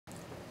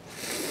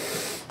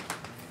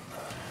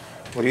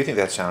What do you think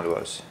that sound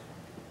was?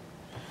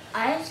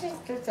 I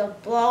think it's a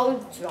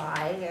blow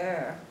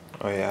dryer.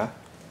 Oh, yeah?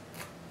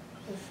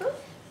 Mm-hmm.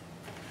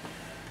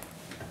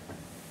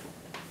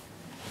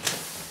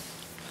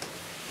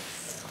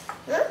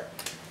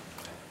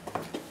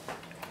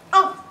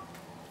 Oh,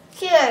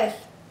 cheers.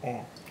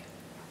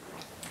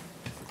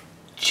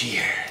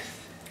 Cheers.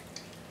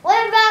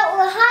 What about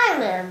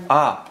L'chaim?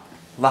 Ah,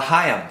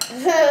 L'chaim.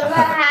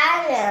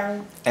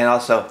 L'chaim. And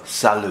also,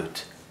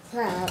 salute.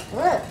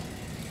 Look.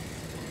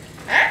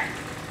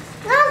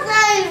 Not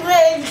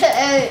very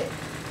good.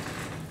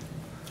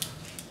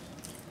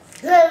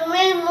 They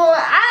made more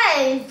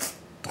eyes.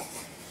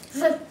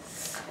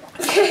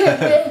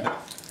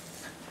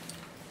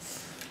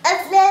 If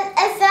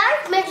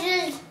that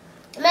makes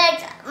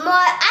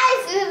more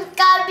ice, it's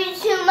gotta be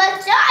too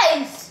much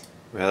ice.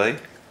 Really?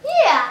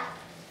 Yeah.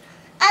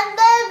 And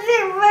then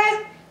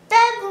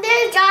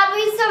there's gotta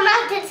be some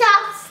at the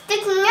top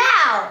sticking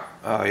out.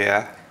 Oh,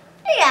 yeah?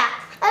 Yeah.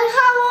 And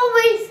how will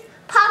we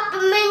pop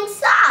them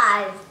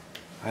inside?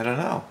 I don't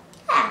know.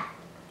 Yeah.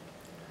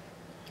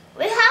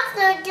 We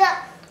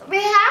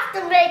have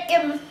to make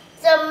them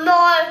some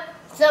melt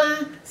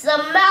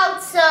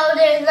so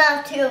there's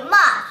not too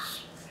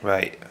much.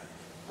 Right.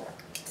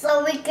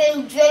 So we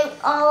can drink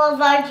all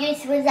of our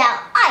juice without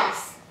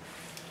ice.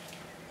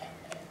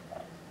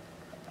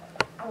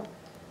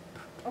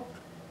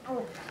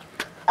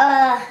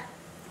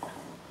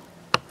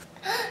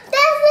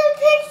 That's a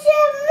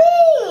picture of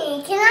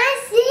me. Can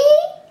I see?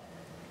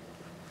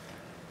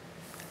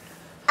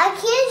 I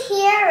can't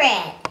hear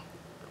it.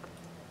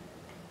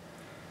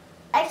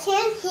 I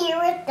can't hear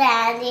it,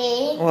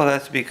 Daddy. Well,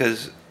 that's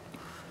because,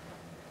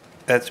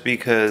 I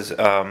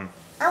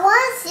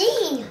want to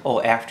see.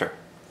 oh, after.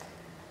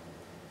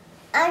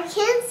 I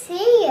can't see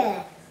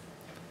it.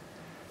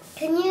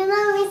 Can you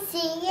let me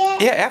see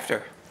it? Yeah,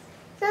 after.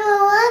 So I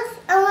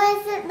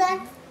want to sit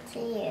next to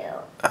you.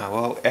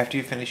 Well, after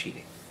you finish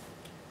eating.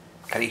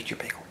 Gotta eat your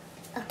bagel.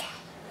 Okay.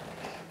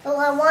 Well,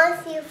 I want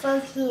to see it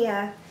from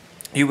here.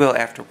 You will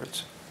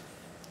afterwards.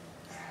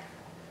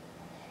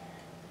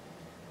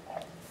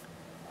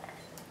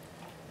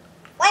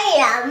 Wait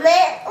a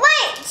minute.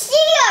 Wait,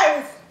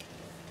 cheers!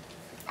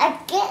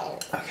 Again.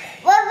 Okay.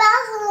 What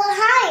about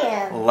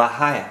L'chaim?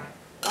 L'chaim.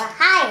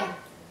 L'chaim.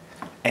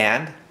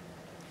 And?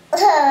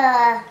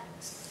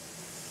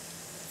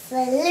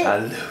 Salute.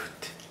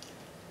 Salute.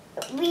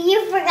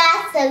 You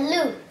forgot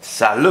salute.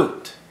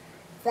 Salute.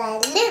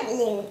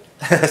 Salute.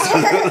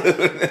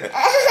 Salute.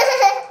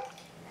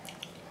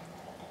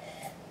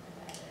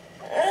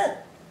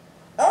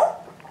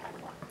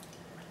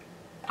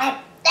 I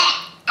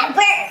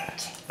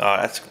burped. Oh,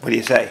 that's, what do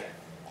you say?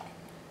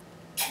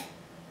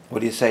 What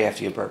do you say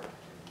after you burp?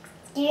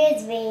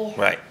 Excuse me.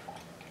 Right.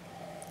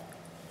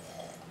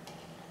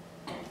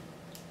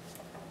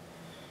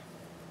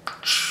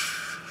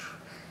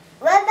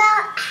 What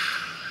about...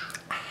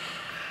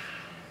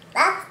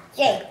 That's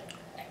Jake.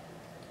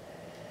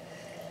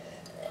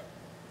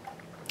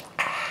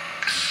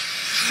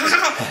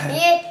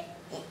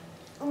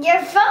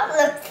 Your throat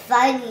looks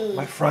funny.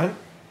 My front?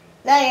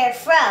 No, your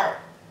throat.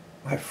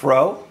 My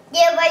fro?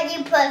 Yeah, when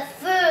you put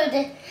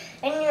food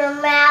in your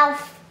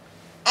mouth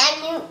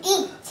and you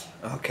eat.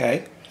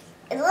 Okay.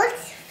 It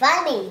looks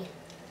funny.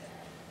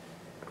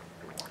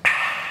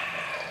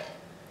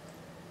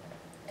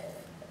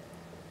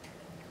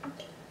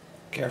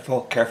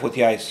 Careful with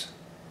the ice.